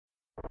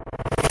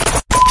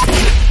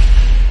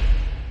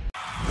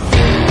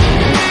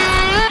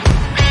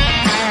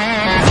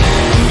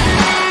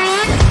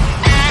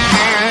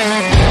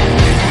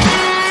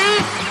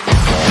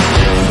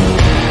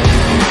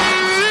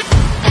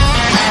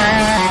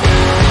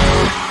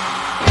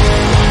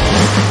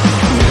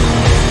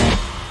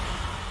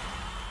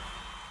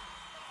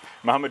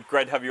Mohammed,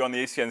 great to have you on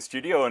the ECN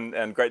studio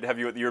and great to have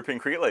you at the European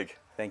Cricket League.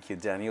 Thank you,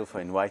 Daniel,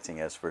 for inviting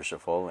us, first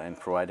of all, and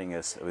providing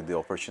us with the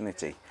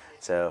opportunity.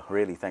 So,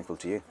 really thankful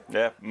to you.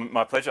 Yeah,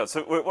 my pleasure.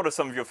 So, what are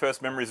some of your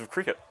first memories of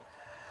cricket?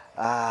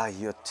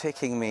 You're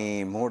taking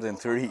me more than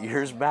 30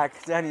 years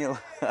back, Daniel.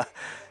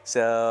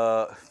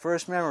 So,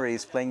 first memory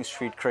is playing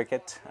street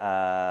cricket,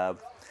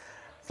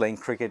 playing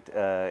cricket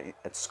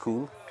at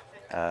school,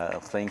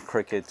 playing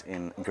cricket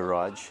in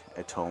garage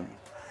at home.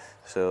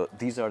 So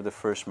these are the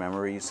first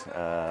memories,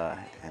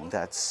 and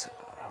that's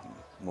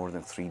more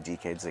than 3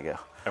 decades ago.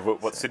 And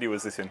what city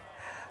was this in?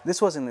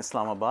 This was in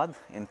Islamabad,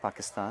 in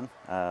Pakistan.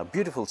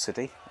 Beautiful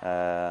city.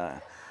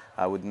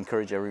 I would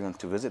encourage everyone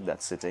to visit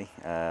that city.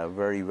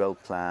 Very well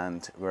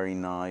planned, very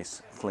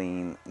nice,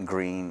 clean,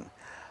 green.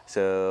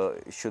 So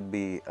it should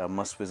be a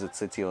must-visit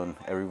city on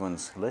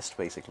everyone's list,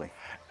 basically.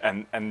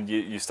 And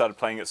you started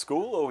playing at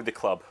school or with the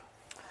club?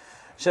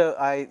 So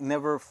I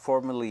never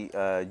formally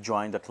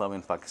joined a club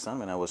in Pakistan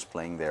when I was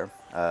playing there.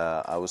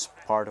 I was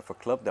part of a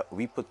club that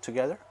we put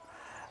together.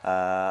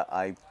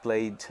 I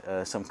played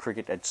some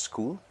cricket at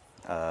school.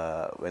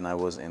 When I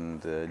was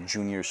in the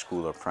junior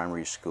school or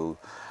primary school,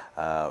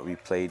 we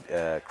played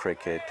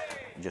cricket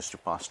just to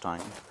pass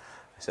time.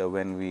 So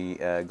when we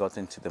got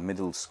into the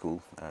middle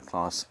school,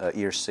 class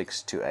year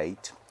 6 to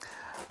 8,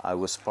 I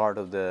was part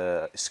of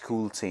the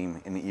school team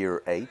in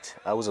year 8.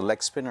 I was a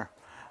leg spinner.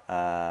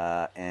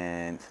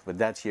 But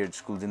that year the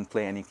school didn't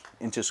play any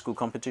inter-school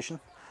competition.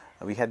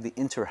 We had the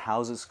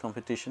inter-houses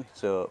competition,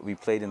 so we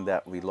played in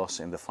that. We lost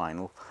in the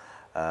final.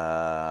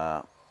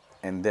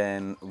 And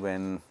then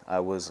when I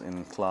was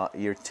in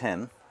year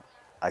 10,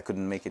 I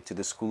couldn't make it to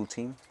the school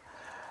team.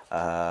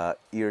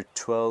 Year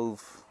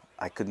 12,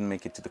 I couldn't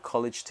make it to the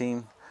college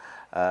team.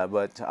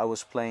 But I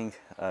was playing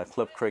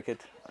club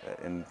cricket,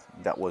 and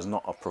that was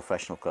not a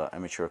professional club,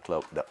 amateur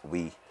club that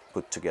we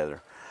put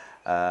together.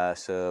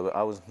 So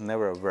I was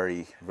never a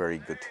very, very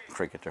good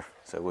cricketer.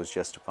 So it was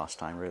just a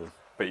pastime, really.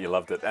 But you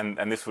loved it.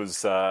 And this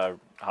was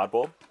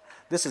hardball?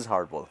 This is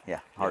hardball,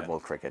 yeah,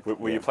 hardball cricket.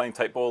 Were you playing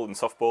tape ball and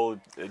softball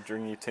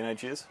during your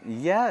teenage years?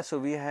 Yeah,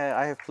 so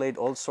I have played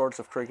all sorts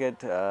of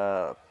cricket,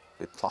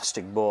 with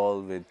plastic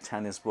ball, with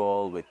tennis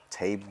ball, with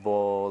tape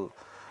ball,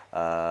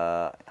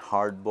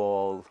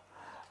 hardball,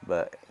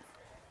 but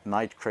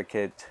night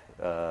cricket,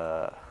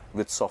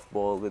 with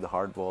softball, with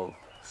hardball.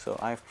 So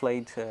I've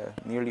played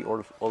nearly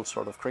all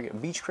sort of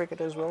cricket, beach cricket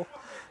as well.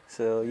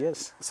 So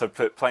yes. So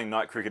playing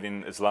night cricket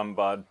in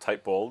Islamabad,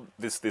 tape ball,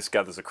 this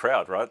gathers a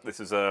crowd, right? This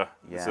is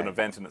it's an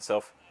event in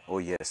itself. Oh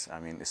yes, I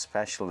mean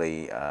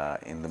especially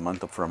in the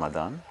month of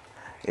Ramadan,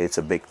 it's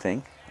a big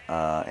thing,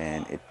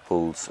 and it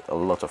pulls a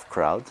lot of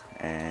crowd,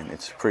 and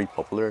it's pretty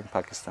popular in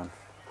Pakistan.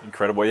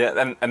 Incredible,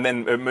 yeah. And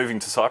then moving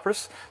to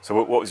Cyprus. So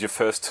what was your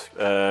first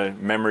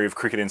memory of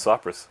cricket in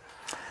Cyprus?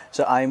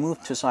 So I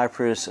moved to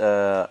Cyprus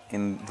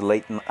in the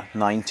late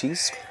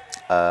 90s,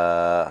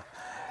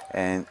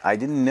 and I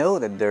didn't know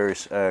that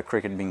there's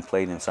cricket being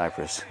played in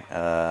Cyprus.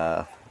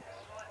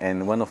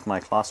 And one of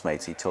my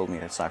classmates, he told me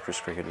that Cyprus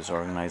Cricket is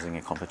organizing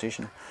a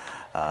competition,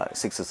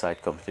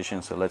 6-a-side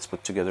competition, so let's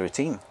put together a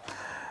team.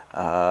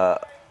 I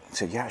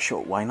said, yeah,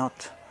 sure, why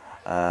not?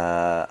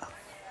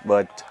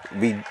 But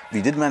we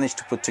did manage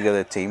to put together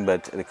a team,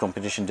 but the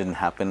competition didn't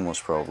happen,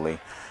 most probably.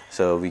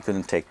 So we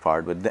couldn't take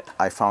part. But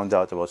I found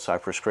out about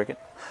Cyprus Cricket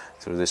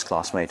through this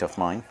classmate of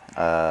mine.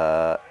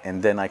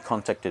 And then I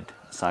contacted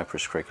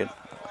Cyprus Cricket.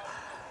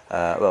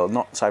 Well,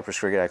 not Cyprus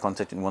Cricket, I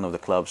contacted one of the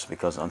clubs,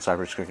 because on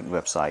Cyprus Cricket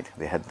website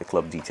they had the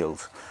club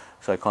details.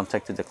 So I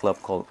contacted a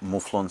club called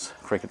Moufflons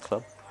Cricket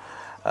Club.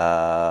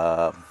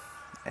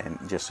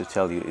 And just to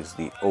tell you, is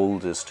the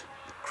oldest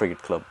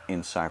cricket club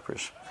in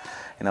Cyprus.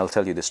 And I'll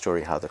tell you the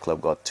story how the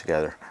club got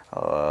together.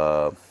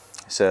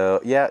 So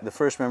yeah, the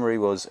first memory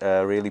was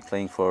really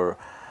playing for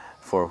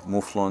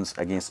Moufflons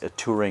against a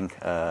touring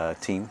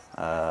team.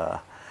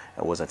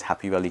 It was at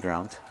Happy Valley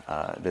Ground.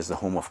 There's the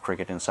home of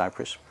cricket in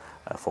Cyprus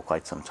for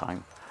quite some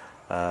time.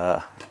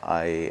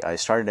 I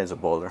started as a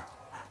bowler,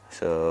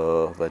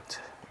 but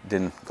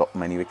didn't got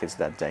many wickets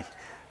that day.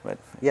 But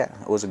yeah,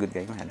 it was a good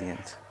game at the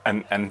end.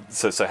 And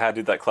so how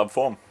did that club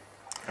form?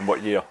 And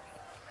what year?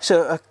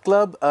 So a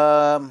club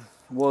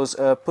was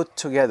put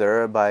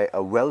together by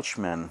a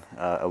Welshman,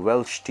 a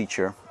Welsh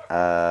teacher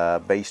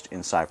based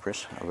in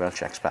Cyprus, a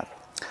Welsh expat,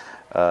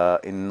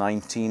 in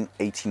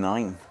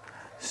 1989.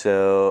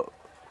 So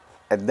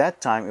at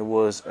that time it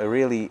was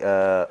really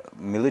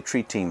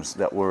military teams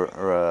that were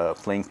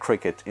playing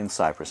cricket in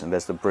Cyprus, and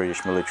that's the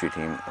British military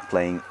team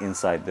playing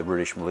inside the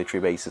British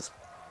military bases.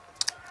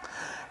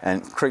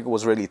 And cricket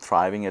was really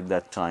thriving at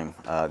that time.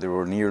 There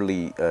were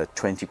nearly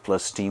 20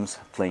 plus teams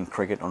playing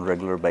cricket on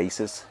regular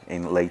basis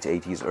in late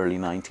 80s, early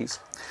 90s.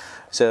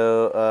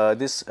 So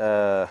this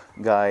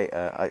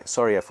guy,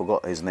 sorry I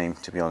forgot his name,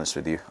 to be honest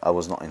with you. I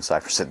was not in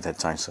Cyprus at that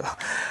time. So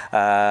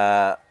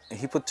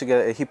he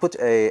put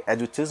a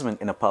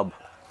advertisement in a pub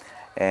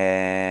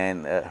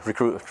and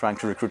trying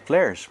to recruit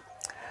players.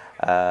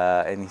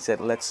 And he said,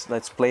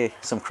 let's play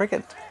some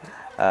cricket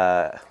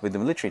with the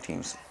military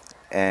teams.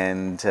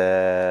 and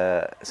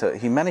so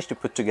he managed to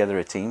put together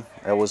a team.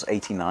 That was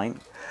 '89,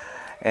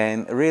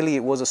 and really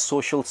it was a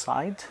social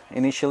side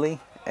initially.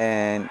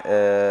 And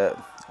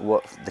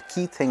what the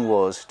key thing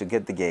was to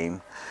get the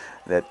game,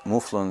 that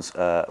Moufflons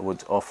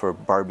would offer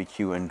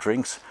barbecue and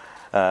drinks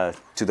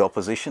to the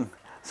opposition,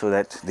 so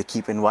that they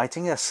keep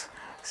inviting us.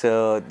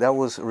 So that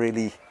was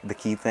really the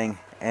key thing.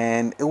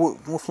 And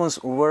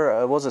Moufflons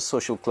was a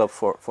social club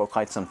for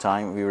quite some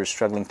time. We were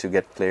struggling to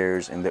get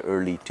players in the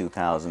early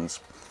 2000s.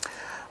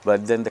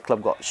 But then the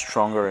club got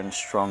stronger and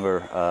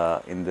stronger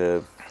in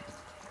the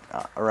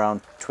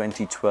around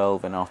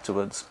 2012 and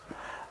afterwards.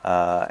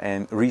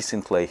 And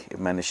recently it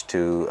managed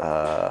to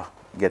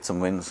get some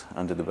wins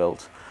under the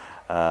belt.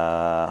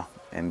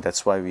 And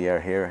that's why we are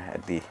here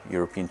at the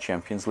European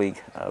Champions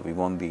League. We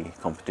won the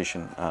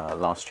competition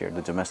last year,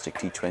 the domestic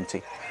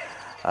T20.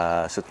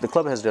 So the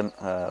club has done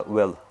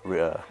well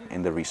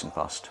in the recent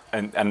past.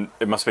 And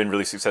it must have been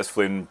really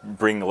successful in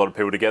bringing a lot of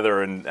people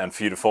together and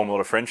for you to form a lot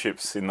of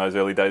friendships in those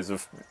early days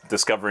of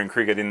discovering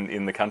cricket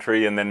in the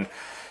country and then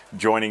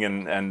joining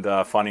and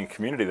finding a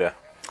community there.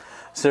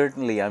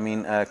 Certainly, I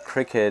mean,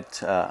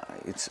 cricket,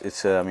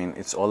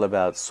 it's all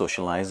about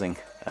socializing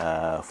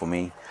for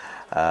me.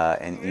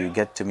 And you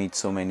get to meet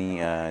so many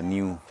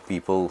new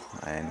people,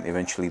 and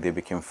eventually they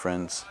become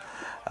friends,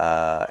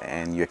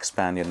 and you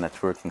expand your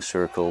networking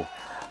circle.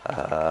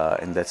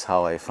 And that's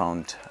how I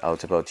found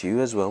out about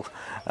you as well,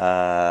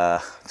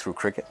 through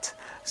cricket.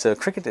 So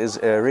cricket is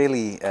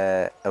really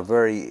a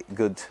very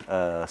good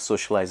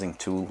socializing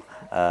tool.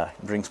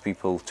 Brings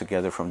people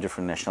together from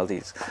different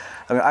nationalities.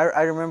 I mean,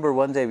 I remember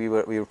one day we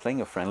were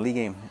playing a friendly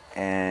game,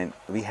 and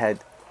we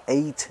had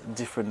 8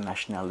 different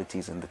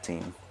nationalities in the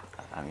team.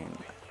 I mean,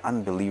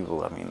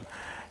 unbelievable. I mean,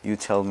 you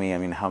tell me, I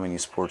mean, how many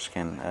sports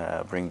can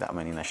bring that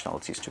many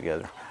nationalities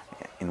together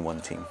in one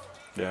team?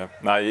 Yeah,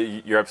 no,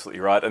 you're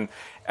absolutely right.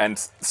 And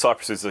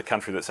Cyprus is a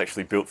country that's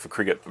actually built for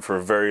cricket, for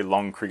a very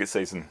long cricket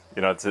season.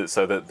 You know,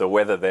 so that the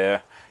weather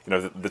there, you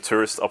know, the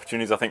tourist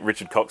opportunities. I think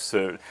Richard Cox,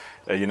 your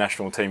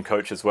national team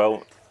coach as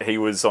well, he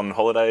was on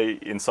holiday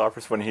in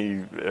Cyprus when he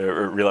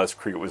realised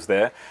cricket was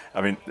there. I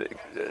mean,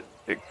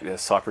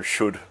 Cyprus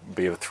should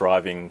be a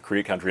thriving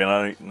cricket country, and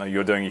I know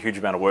you're doing a huge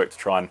amount of work to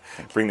try and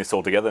bring this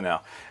all together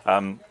now.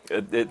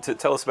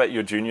 Tell us about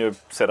your junior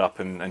setup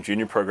and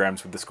junior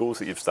programs with the schools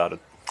that you've started.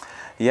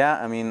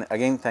 Yeah, I mean,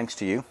 again, thanks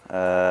to you,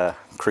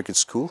 cricket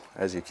school,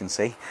 as you can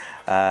say.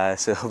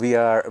 So we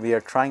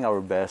are trying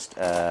our best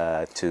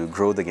to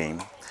grow the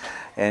game,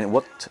 and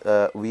what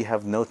we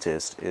have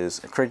noticed is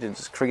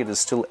cricket is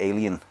still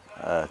alien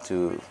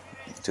to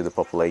the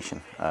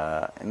population,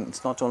 and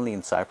it's not only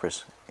in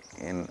Cyprus,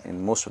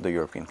 in most of the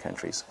European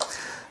countries.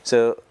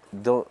 So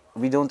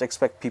we don't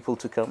expect people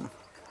to come,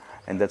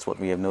 and that's what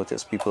we have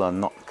noticed. People are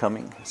not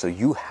coming, so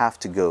you have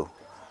to go,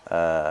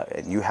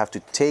 and you have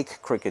to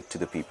take cricket to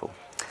the people.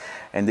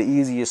 And the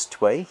easiest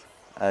way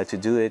to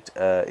do it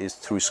is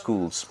through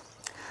schools.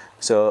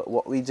 So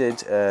what we did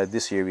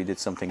this year, we did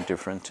something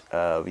different.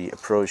 We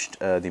approached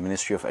the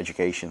Ministry of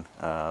Education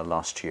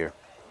last year,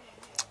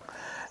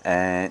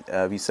 and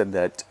we said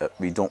that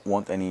we don't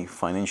want any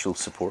financial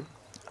support.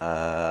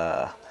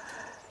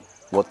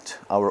 What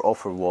our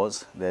offer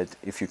was that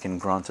if you can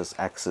grant us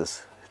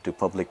access to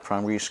public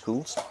primary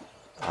schools,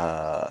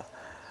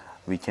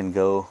 we can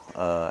go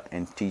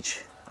and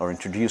teach or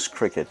introduce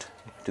cricket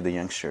to the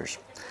youngsters.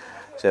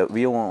 So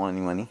we don't want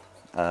any money.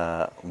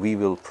 We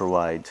will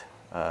provide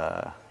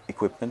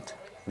equipment.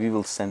 We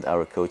will send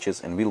our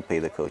coaches, and we'll pay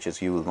the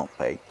coaches. You will not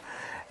pay.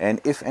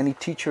 And if any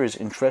teacher is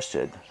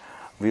interested,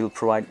 we'll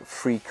provide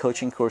free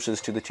coaching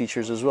courses to the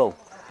teachers as well.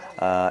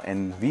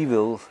 And we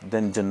will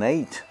then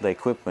donate the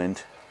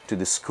equipment to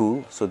the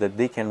school so that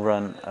they can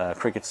run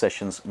cricket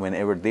sessions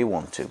whenever they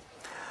want to.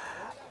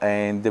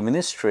 And the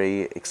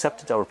ministry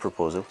accepted our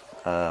proposal,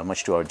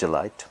 much to our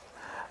delight.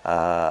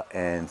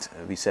 And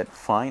we said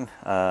fine.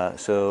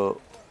 So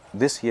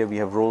this year we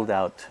have rolled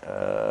out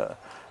a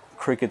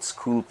cricket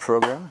school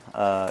program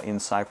in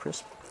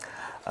Cyprus.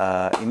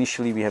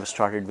 Initially we have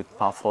started with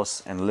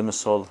Paphos and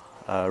Limassol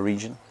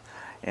region,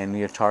 and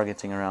we are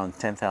targeting around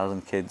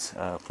 10,000 kids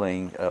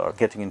playing or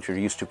getting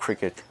introduced to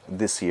cricket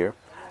this year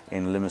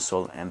in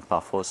Limassol and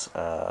Paphos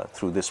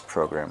through this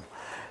program.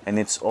 And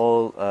it's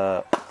all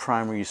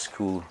primary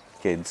school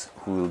kids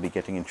who will be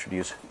getting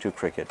introduced to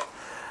cricket.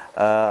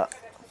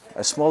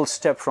 A small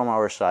step from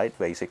our side,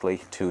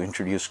 basically, to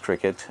introduce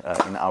cricket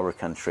in our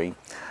country.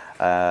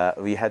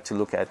 We had to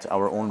look at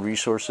our own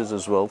resources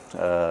as well,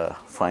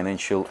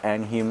 financial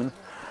and human,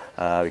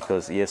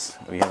 because yes,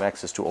 we have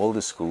access to all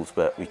the schools,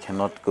 but we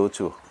cannot go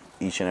to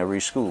each and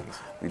every school.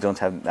 We don't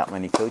have that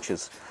many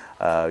coaches,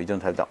 we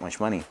don't have that much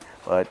money,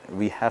 but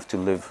we have to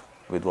live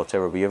with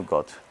whatever we have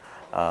got.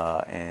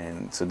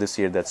 And so this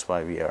year, that's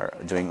why we are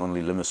doing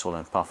only Limassol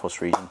and Paphos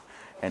region.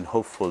 and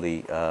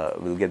hopefully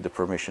we'll get the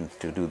permission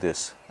to do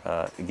this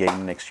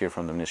again next year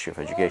from the Ministry of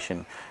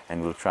Education,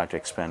 and we'll try to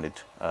expand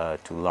it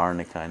to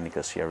Larnaca and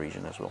Nicosia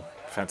region as well.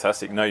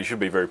 Fantastic. No, you should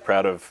be very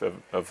proud of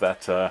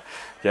that,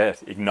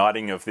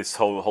 igniting of this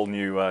whole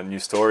new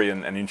story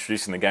and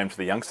introducing the game to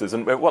the youngsters.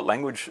 And what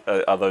language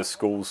are those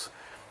schools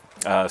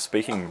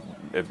speaking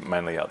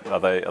mainly? Are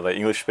they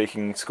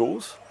English-speaking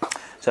schools?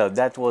 So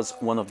that was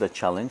one of the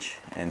challenge,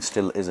 and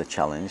still is a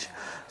challenge.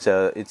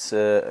 So it's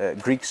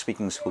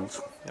Greek-speaking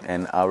schools,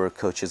 and our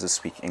coaches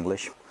speak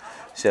English.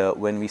 So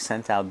when we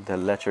sent out the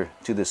letter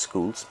to the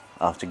schools,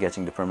 after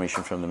getting the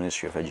permission from the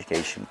Ministry of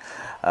Education,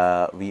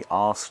 we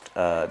asked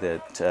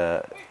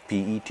that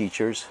PE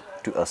teachers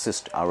to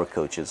assist our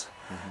coaches.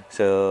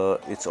 So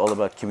it's all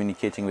about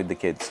communicating with the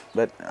kids.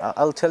 But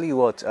I'll tell you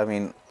what, I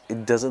mean,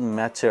 it doesn't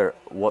matter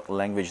what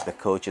language the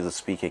coach is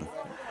speaking.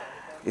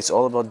 It's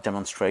all about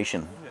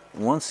demonstration.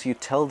 Once you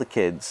tell the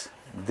kids,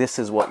 this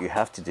is what you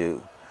have to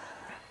do,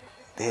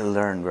 they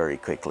learn very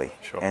quickly.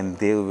 Sure. And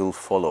they will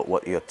follow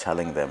what you're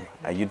telling them.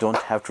 You don't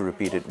have to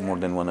repeat it more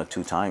than 1 or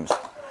 2 times.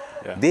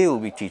 Yeah. They will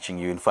be teaching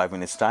you in 5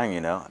 minutes time,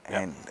 you know,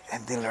 and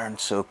they learn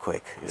so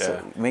quick. Yeah. So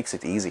it makes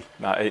it easy.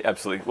 No,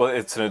 absolutely. Well,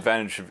 it's an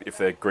advantage if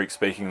they're Greek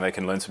speaking, they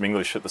can learn some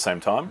English at the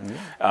same time.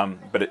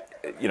 But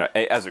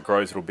as it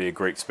grows, it'll be a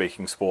Greek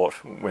speaking sport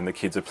when the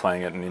kids are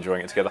playing it and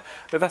enjoying it together.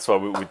 But that's why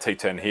with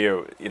T10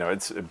 here,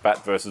 it's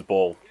bat versus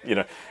ball.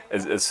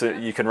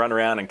 You can run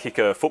around and kick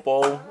a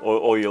football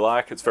all you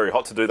like. It's very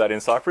hot to do that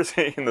in Cyprus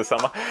in the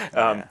summer.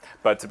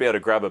 But to be able to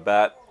grab a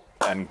bat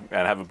and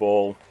have a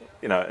ball,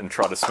 and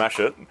try to smash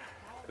it,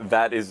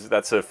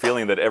 that's a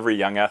feeling that every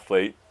young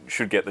athlete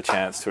should get the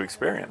chance to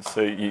experience.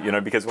 So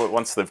because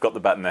once they've got the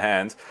bat in their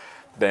hand,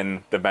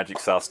 then the magic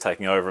starts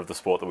taking over of the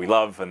sport that we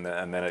love, and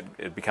then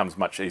it becomes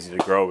much easier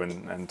to grow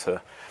and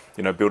to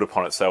build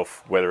upon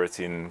itself, whether it's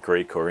in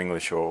Greek or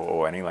English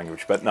or any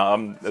language. But no,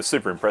 I'm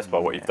super impressed by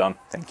what you've done.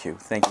 Thank you.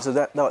 So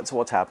that's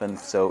what happened.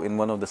 So in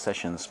one of the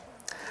sessions,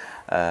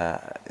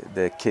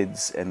 the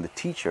kids and the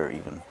teacher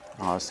even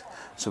asked,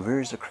 so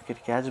where is the cricket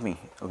academy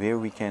where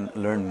we can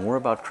learn more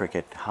about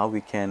cricket, how we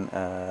can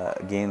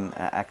gain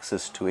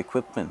access to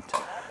equipment?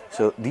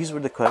 So these were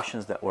the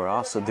questions that were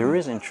asked. So there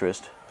is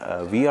interest,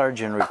 we are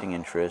generating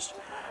interest,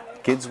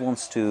 kids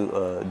wants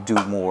to do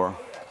more,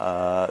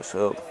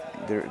 so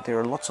there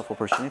are lots of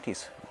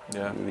opportunities.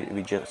 Yeah,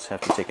 we just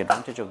have to take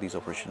advantage of these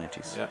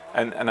opportunities. Yeah,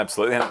 and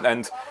absolutely,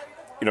 and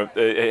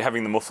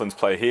having the Moufflons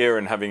play here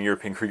and having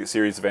European Cricket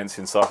Series events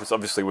in Cyprus,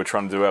 obviously we're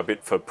trying to do our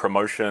bit for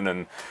promotion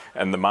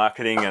and the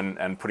marketing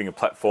and putting a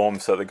platform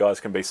so the guys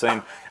can be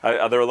seen.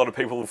 Are there a lot of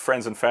people,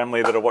 friends and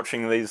family, that are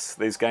watching these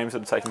games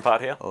that are taking part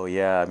here? Oh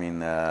yeah, I mean,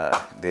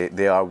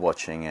 they are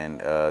watching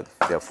and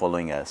they're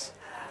following us.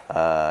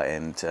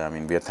 And I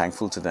mean, we are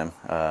thankful to them,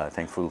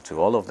 thankful to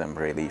all of them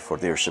really for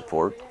their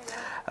support.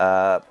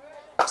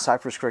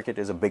 Cyprus cricket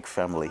is a big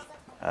family,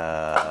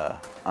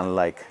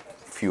 unlike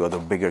few other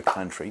bigger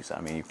countries. I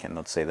mean, you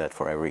cannot say that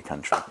for every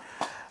country.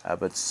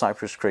 But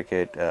Cyprus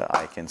cricket,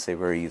 I can say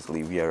very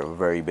easily, we are a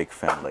very big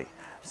family.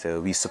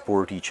 So we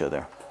support each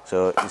other.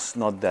 So it's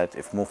not that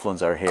if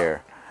Moufflons are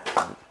here,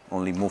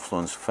 only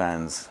Moufflons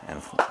fans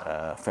and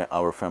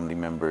our family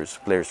members,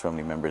 players'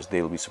 family members,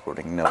 they'll be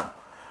supporting. No.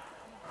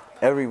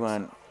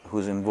 Everyone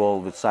who's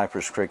involved with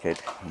Cyprus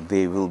cricket,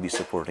 they will be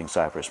supporting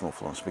Cyprus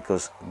Moufflons,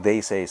 because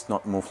they say it's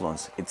not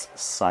Moufflons, it's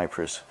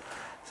Cyprus.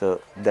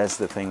 So that's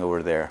the thing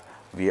over there.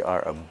 We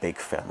are a big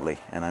family,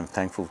 and I'm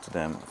thankful to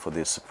them for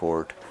their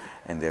support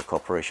and their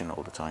cooperation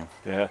all the time.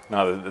 Yeah,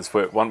 no, that's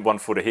one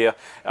footer here.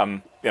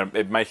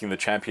 Making the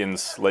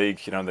Champions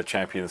League, the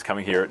champions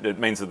coming here, it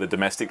means that the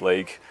domestic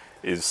league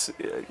is,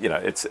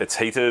 it's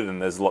heated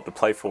and there's a lot to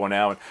play for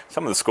now. And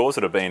some of the scores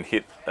that have been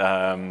hit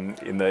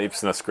in the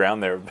Ipswich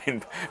ground there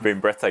have been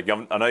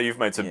breathtaking. I know you've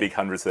made some big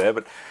hundreds there,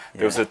 but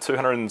there was a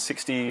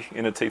 260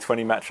 in a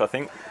T20 match, I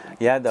think.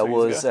 Yeah, that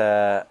was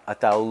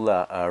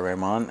Ataullah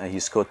Rahman. He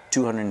scored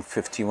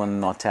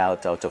 251 not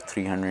out of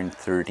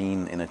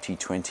 313 in a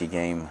T20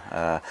 game.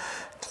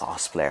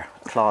 Class player.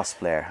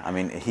 I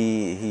mean,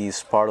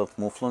 he's part of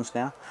Moufflons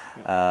now,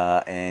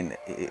 and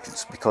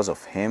it's because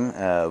of him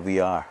we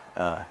are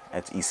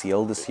at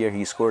ECL this year.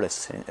 He scored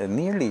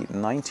nearly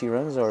 90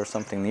 runs or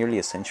something, nearly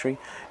a century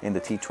in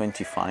the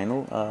T20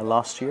 final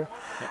last year.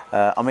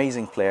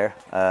 Amazing player,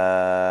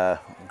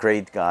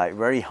 great guy,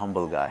 very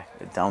humble guy,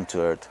 down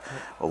to earth.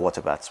 Oh, what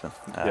a batsman.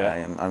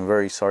 I'm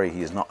very sorry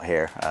he is not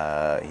here.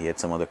 He had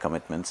some other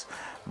commitments,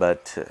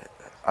 but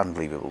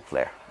unbelievable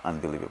player,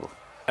 unbelievable.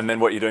 And then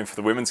what you're doing for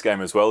the women's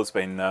game as well has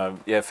been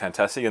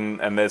fantastic.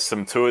 And there's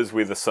some tours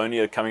with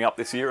Sonia coming up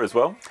this year as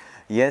well.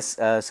 Yes,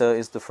 so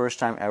it's the first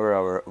time ever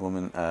our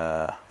women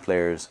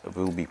players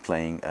will be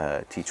playing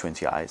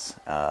T20Is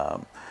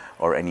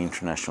or any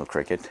international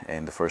cricket.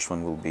 And the first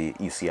one will be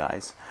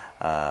ECIs,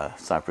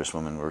 Cyprus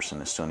women versus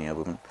Estonia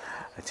women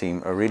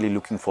team. Are really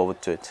looking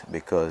forward to it,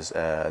 because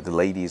the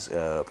ladies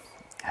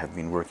have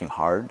been working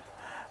hard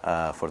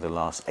for the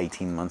last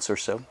 18 months or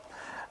so.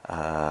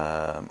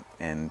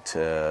 And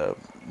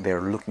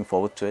they're looking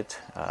forward to it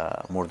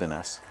more than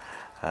us.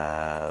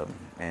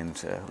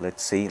 And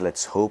let's see,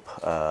 let's hope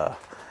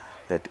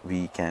that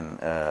we can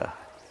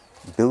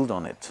build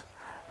on it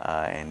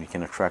and we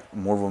can attract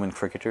more women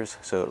cricketers.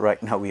 So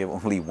right now we have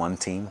only one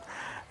team,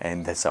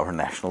 and that's our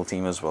national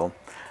team as well.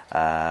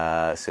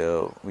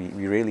 So we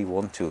really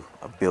want to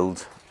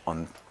build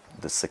on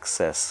the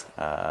success,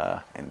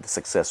 and the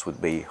success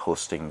would be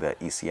hosting the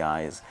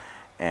ECIs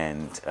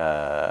and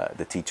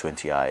the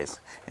T20Is,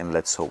 and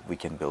let's hope we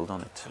can build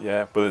on it.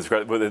 Yeah, but it's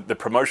great with the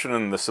promotion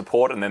and the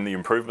support, and then the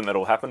improvement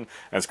that'll happen.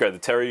 And it's great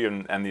that Terry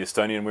and the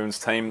Estonian women's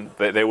team,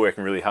 they're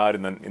working really hard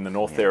in the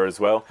north there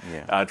as well,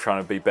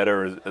 trying to be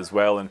better as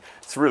well. And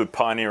it's a really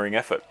pioneering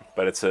effort,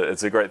 but it's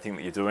a great thing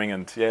that you're doing.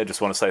 And yeah,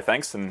 just want to say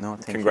thanks and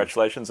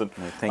congratulations. And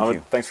thank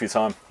you. Thanks for your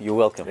time. You're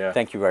welcome. Yeah.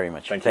 Thank you very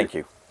much. Thank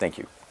you. Thank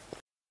you.